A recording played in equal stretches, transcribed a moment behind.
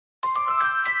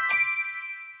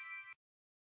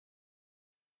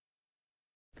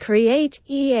Create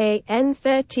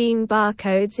EAN-13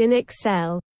 barcodes in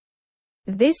Excel.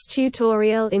 This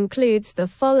tutorial includes the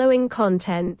following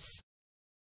contents.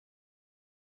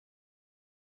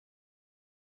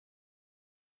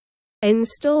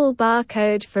 Install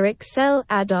barcode for Excel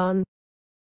add-on.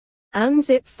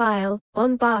 Unzip file,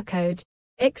 OnBarcode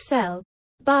Excel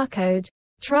Barcode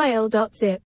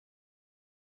trial.zip.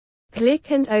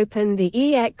 Click and open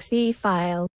the exe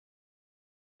file.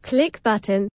 Click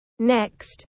button,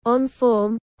 Next, on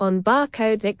Form,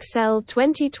 OnBarcode Excel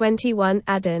 2021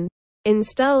 add-on.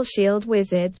 Install Shield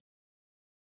Wizard.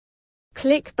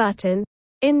 Click button,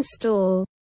 Install.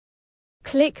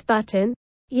 Click button,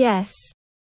 Yes.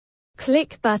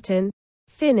 Click button,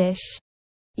 Finish.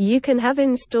 You can have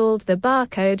installed the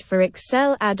barcode for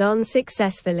Excel add-on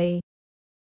successfully.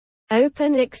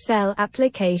 Open Excel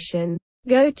application.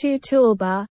 Go to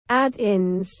Toolbar,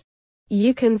 Add-ins.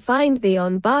 You can find the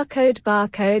OnBarcode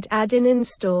barcode add-in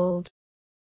installed.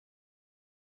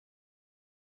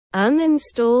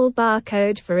 Uninstall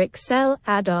barcode for Excel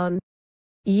add-on.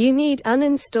 You need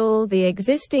uninstall the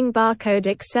existing barcode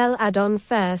Excel add-on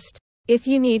first, if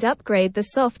you need upgrade the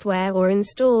software or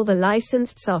install the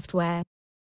licensed software.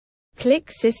 Click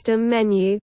System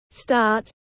menu, Start,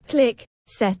 click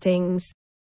Settings.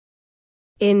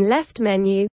 In left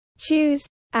menu, choose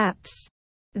Apps.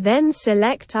 Then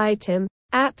select Item,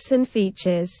 Apps and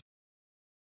Features.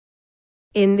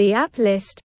 In the app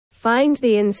list, find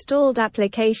the installed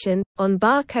application,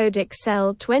 OnBarcode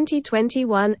Excel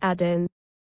 2021 add-on.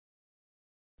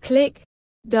 Click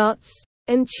dots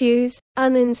and choose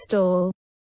Uninstall.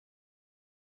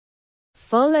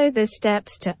 Follow the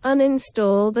steps to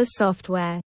uninstall the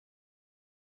software.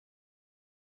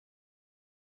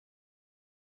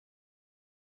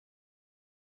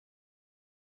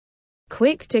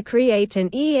 Quick to create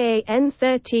an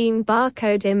EAN-13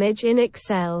 barcode image in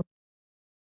Excel.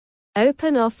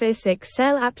 Open Office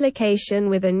Excel application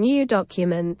with a new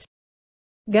document.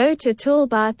 Go to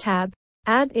Toolbar tab,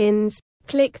 Add-ins,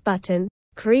 click button,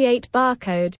 Create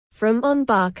Barcode, from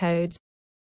OnBarcode.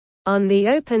 On the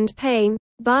opened pane,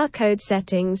 Barcode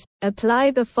Settings,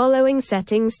 apply the following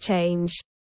settings change.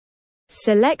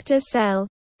 Select a cell,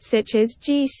 such as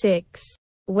G6,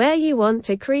 where you want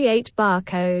to create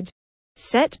barcode.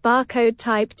 Set barcode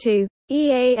type to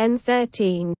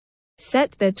EAN-13.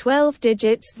 Set the 12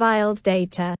 digits filed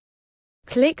data.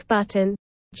 Click button,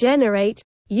 Generate.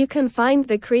 You can find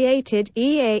the created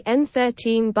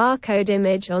EAN-13 barcode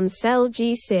image on cell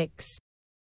G6.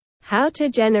 How to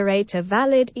generate a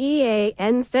valid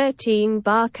EAN-13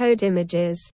 barcode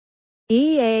images.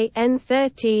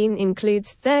 EAN-13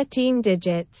 includes 13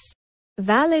 digits.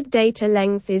 Valid data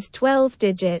length is 12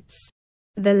 digits.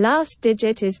 The last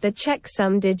digit is the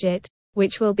checksum digit,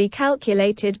 which will be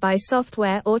calculated by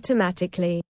software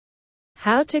automatically.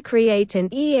 How to create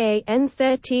an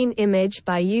EAN-13 image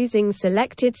by using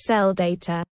selected cell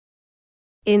data.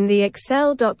 In the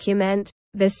Excel document,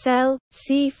 the cell,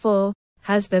 C4,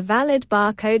 has the valid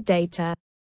barcode data.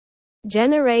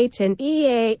 Generate an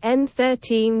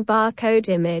EAN-13 barcode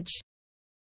image.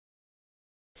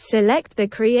 Select the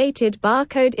created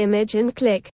barcode image and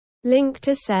click Link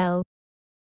to Cell.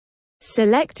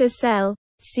 Select a cell,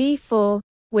 C4,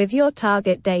 with your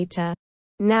target data.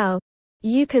 Now,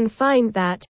 you can find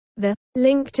that the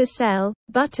Link to Cell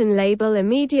button label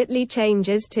immediately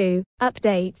changes to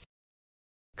Update.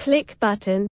 Click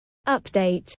button,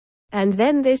 Update, and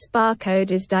then this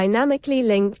barcode is dynamically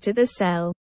linked to the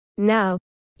cell. Now,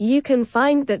 you can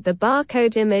find that the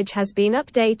barcode image has been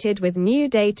updated with new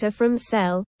data from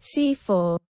cell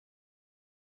C4.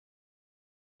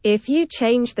 If you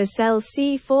change the cell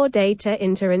C4 data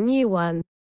into a new one,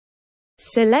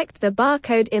 select the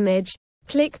barcode image,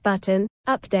 click button,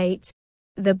 Update.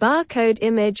 The barcode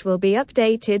image will be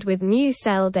updated with new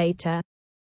cell data.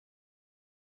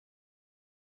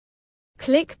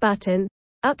 Click button,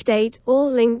 Update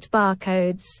all linked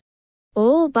barcodes.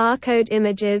 All barcode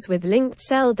images with linked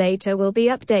cell data will be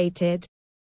updated.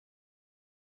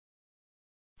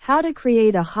 How to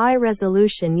create a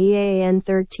high-resolution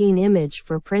EAN-13 image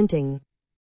for printing.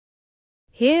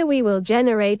 Here we will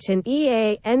generate an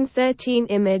EAN-13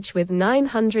 image with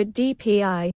 900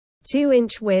 dpi,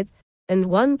 2-inch width, and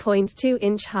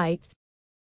 1.2-inch height.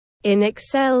 In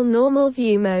Excel normal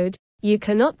view mode, you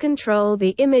cannot control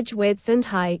the image width and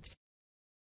height.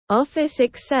 Office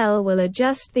Excel will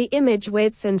adjust the image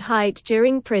width and height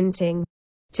during printing.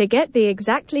 To get the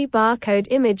exactly barcode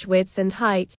image width and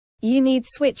height, you need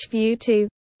switch view to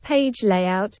Page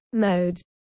Layout mode.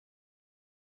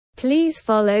 Please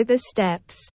follow the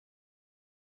steps.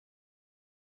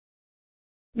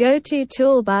 Go to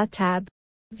Toolbar tab,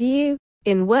 View,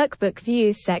 In Workbook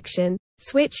Views section,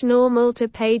 switch Normal to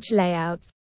Page Layout.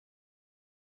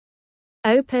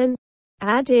 Open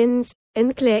Add-ins,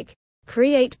 and click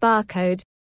Create Barcode.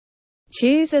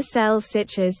 Choose a cell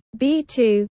such as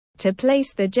B2 to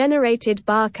place the generated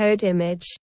barcode image.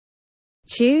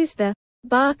 Choose the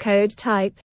barcode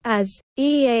type as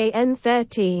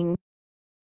EAN-13.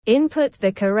 Input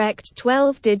the correct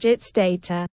 12 digits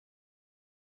data.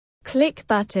 Click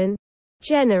button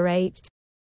Generate.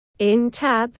 In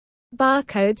tab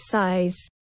Barcode Size,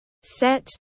 set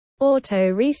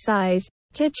Auto Resize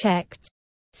to checked.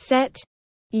 Set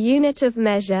Unit of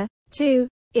Measure to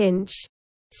inch.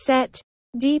 Set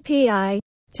DPI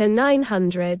to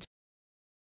 900.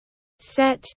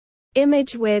 Set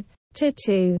Image Width to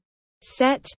 2.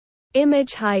 Set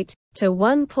Image Height to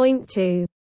 1.2.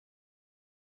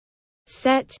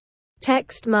 Set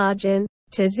Text Margin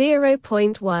to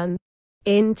 0.1.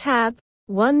 In tab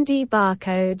 1D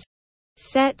Barcode.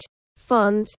 Set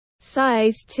Font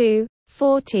Size to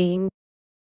 14.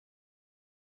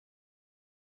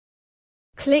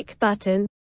 Click button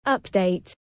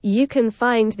Update. You can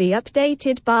find the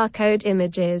updated barcode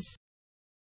images.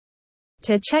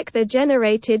 To check the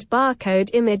generated barcode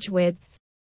image width,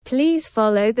 please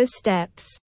follow the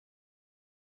steps.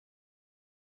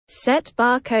 Set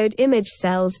barcode image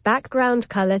cell's background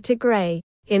color to gray,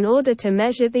 in order to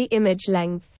measure the image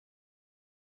length.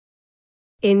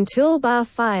 In Toolbar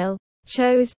File,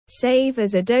 choose Save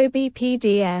as Adobe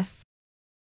PDF.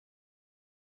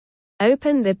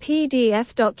 Open the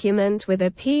PDF document with a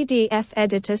PDF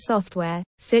editor software,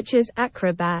 such as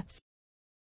Acrobat.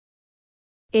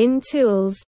 In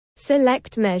Tools,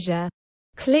 select Measure.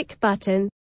 Click button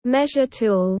Measure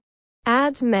Tool.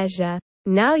 Add Measure.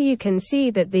 Now you can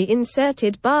see that the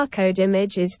inserted barcode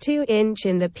image is 2 inch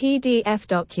in the PDF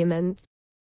document.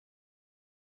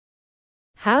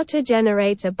 How to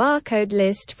generate a barcode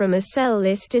list from a cell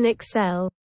list in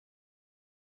Excel.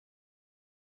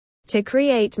 To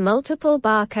create multiple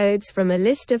barcodes from a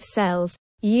list of cells,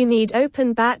 you need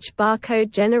Open Batch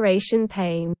Barcode Generation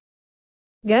pane.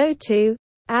 Go to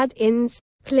Add-ins,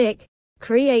 click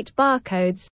Create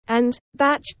Barcodes, and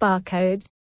Batch Barcode.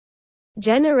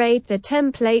 Generate the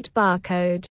template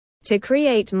barcode. To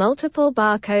create multiple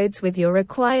barcodes with your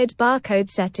required barcode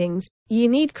settings, you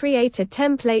need create a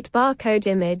template barcode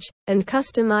image, and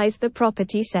customize the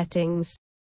property settings.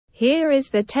 Here is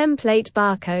the template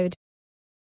barcode.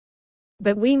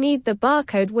 But we need the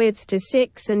barcode width to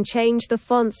 6 and change the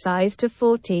font size to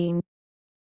 14.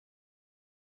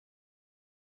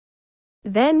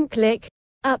 Then click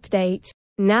Update.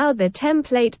 Now the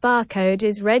template barcode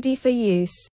is ready for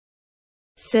use.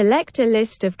 Select a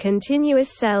list of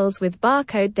continuous cells with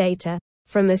barcode data,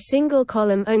 from a single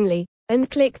column only, and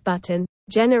click button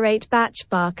Generate Batch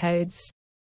Barcodes.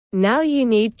 Now you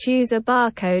need choose a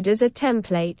barcode as a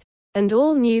template, and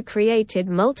all new created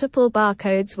multiple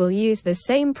barcodes will use the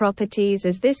same properties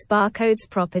as this barcode's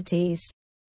properties.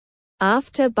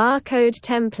 After barcode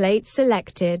template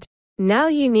selected, now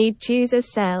you need choose a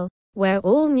cell, where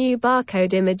all new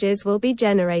barcode images will be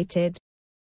generated.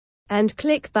 And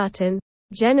click button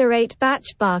Generate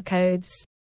Batch Barcodes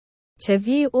to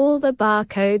view all the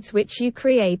barcodes which you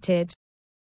created.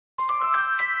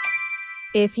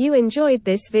 If you enjoyed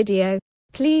this video,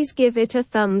 please give it a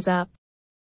thumbs up.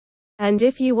 And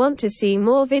if you want to see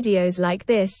more videos like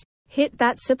this, hit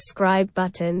that subscribe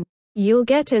button. You'll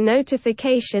get a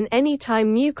notification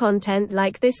anytime new content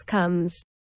like this comes.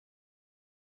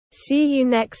 See you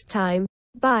next time.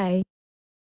 Bye.